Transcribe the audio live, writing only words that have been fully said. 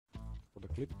For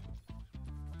the clip.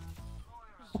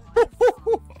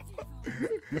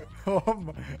 Oh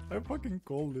my, I fucking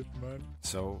called it, man.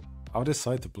 So, I've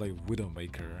decided to play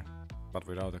Widowmaker, but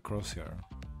without a crosshair.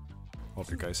 Hope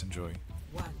you guys enjoy.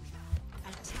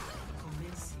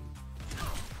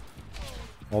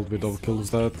 Old Widow kills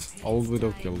that. Old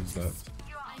Widow kills that.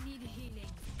 I need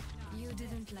healing. You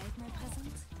didn't like my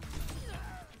present?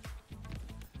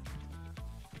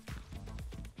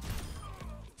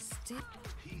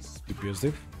 DPS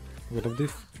diff? Widow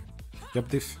diff? Yep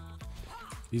diff.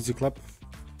 Easy clap.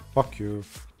 Fuck you.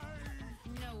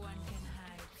 No one can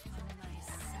hide from my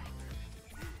sight.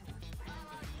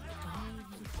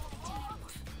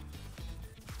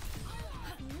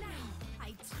 Now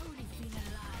I truly feel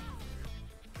alive.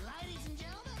 Ladies and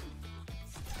gentlemen,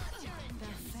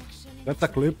 perfection. That's a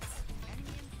clip.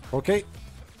 Okay.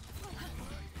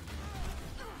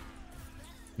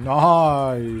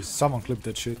 Nice. Someone clipped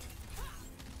that shit.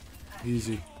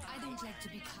 Easy. I don't like to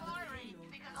be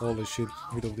covered. Holy shit.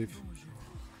 Widow diff.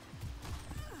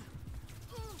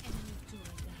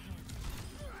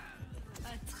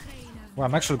 Wow,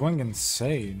 I'm actually going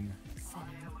insane.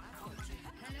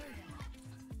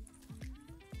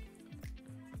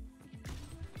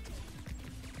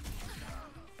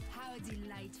 How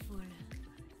delightful.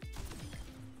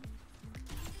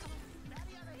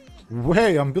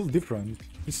 Way, I'm built different.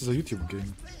 This is a YouTube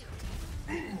game.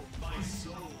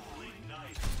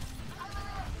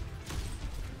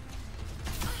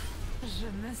 Je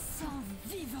me sens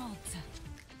vivante.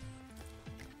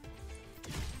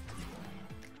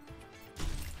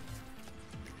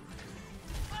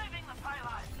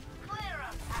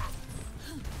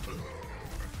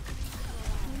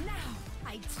 Now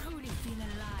I truly feel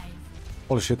alive.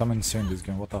 Holy shit, I'm insane this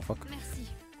game. What the fuck? Merci.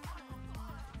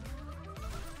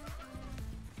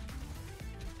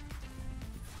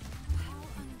 How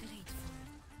ungrateful.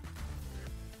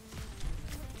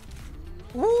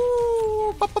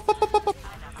 Woo! Pop, pop, pop, pop, pop, pop.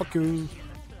 Fuck you.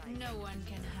 No one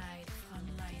can hide from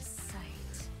my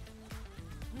sight.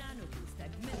 Nano boost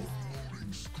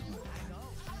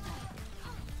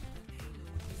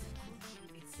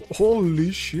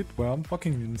Holy shit, wow, I'm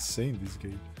fucking insane this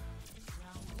game.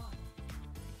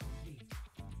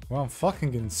 Wow, I'm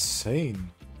fucking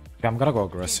insane. Okay, I'm gonna go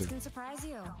aggressive. Can surprise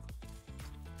you.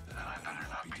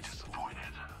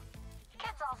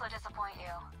 Kids also disappoint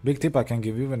you. Big tip I can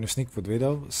give you when you sneak with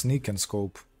Widow, sneak and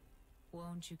scope.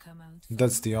 Won't you come out?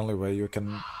 That's the only way you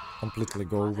can completely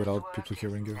go without people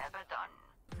hearing you. Never done.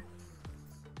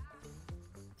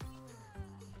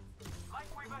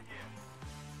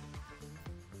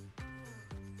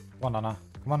 Come on, Anna.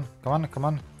 Come on, come on, come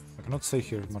on. I cannot stay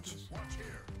here much.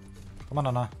 Come on,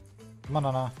 Anna. Come on,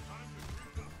 Anna.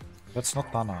 That's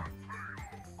not Anna.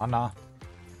 Anna.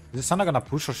 Is this Anna gonna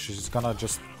push or she's gonna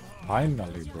just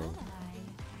finally, bro?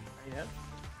 Yeah.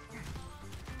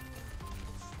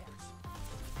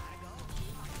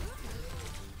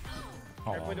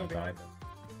 Oh my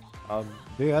god.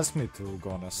 They asked me to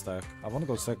go on a stack. I wanna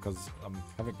go stack because I'm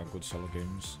having a good solo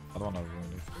games. I don't wanna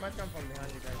ruin it. You might come from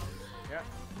behind you guys. Yeah.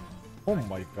 Oh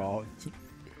my god.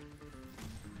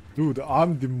 Dude,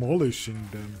 I'm demolishing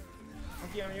them.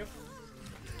 Monkey on you.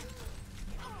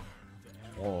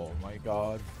 Oh my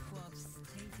god. Walk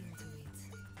straight into it.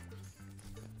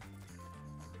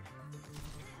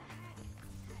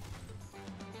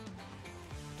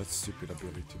 That's stupid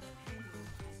ability.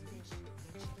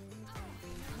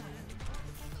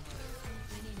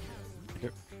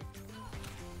 Okay.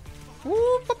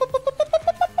 Woo, pop, pop, pop, pop, pop, pop,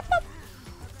 pop, pop.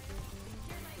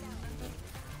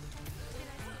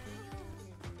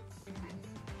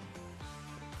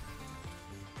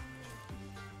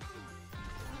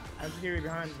 I'm here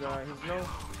behind his low.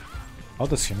 How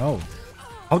does he know?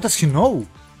 How does he know?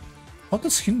 How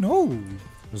does he know?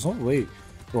 There's no way.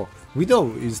 Bro,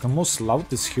 Widow is the most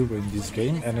loudest hero in this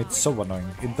game and it's so annoying.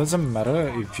 It doesn't matter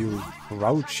if you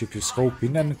crouch, if you scope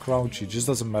in and crouch, it just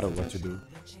doesn't matter what you do.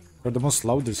 You're the most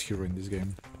loudest hero in this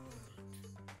game.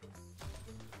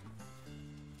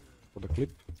 For the clip.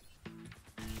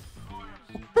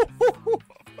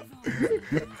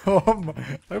 Oh my,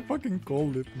 I fucking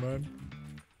called it, man.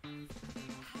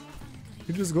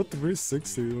 He just got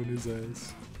 360 on his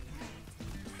ass.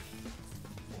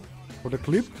 For the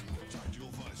clip?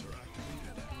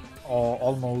 Oh,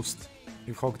 almost.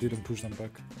 If Hawk didn't push them back.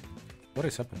 What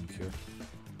is happening here?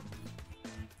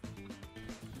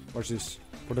 Watch this.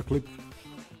 For the clip.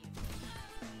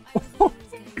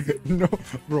 No,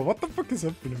 bro, what the fuck is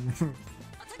happening?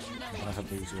 I have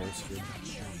to use walls here.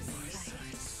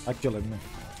 I kill him.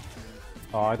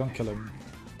 Oh, I don't kill him.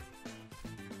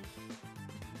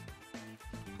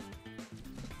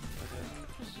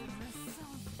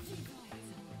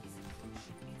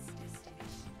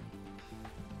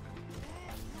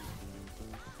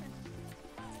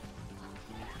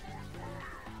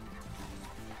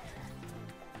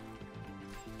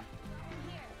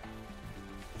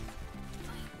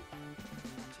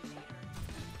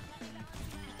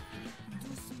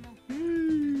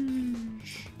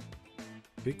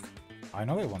 pick? I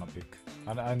know I wanna pick.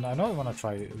 I know I wanna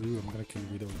try. Ooh, I'm gonna kill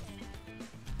Widow.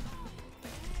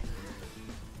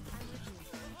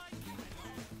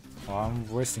 Oh, I'm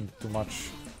wasting too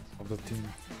much of the team.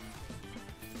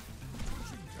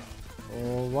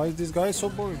 Oh, why is this guy so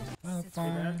boring? I'm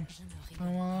fine. I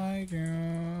like you.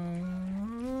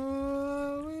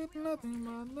 With nothing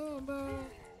but love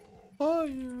for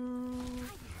you.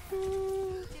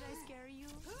 Did I scare you?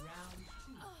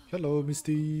 Hello,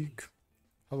 Mystique.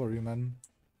 How are you, man?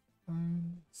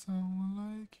 Find someone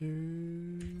like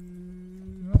you.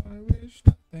 I wish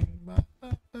nothing but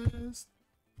the best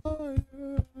for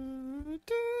you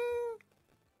too.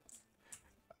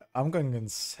 I'm going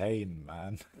insane,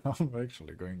 man. I'm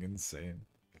actually going insane.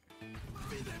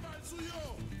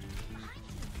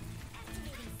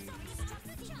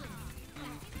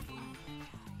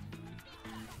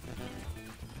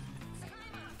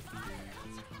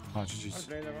 Oh, I'll GG's.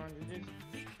 play the round. GG's.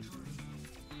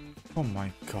 Oh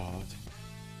my god.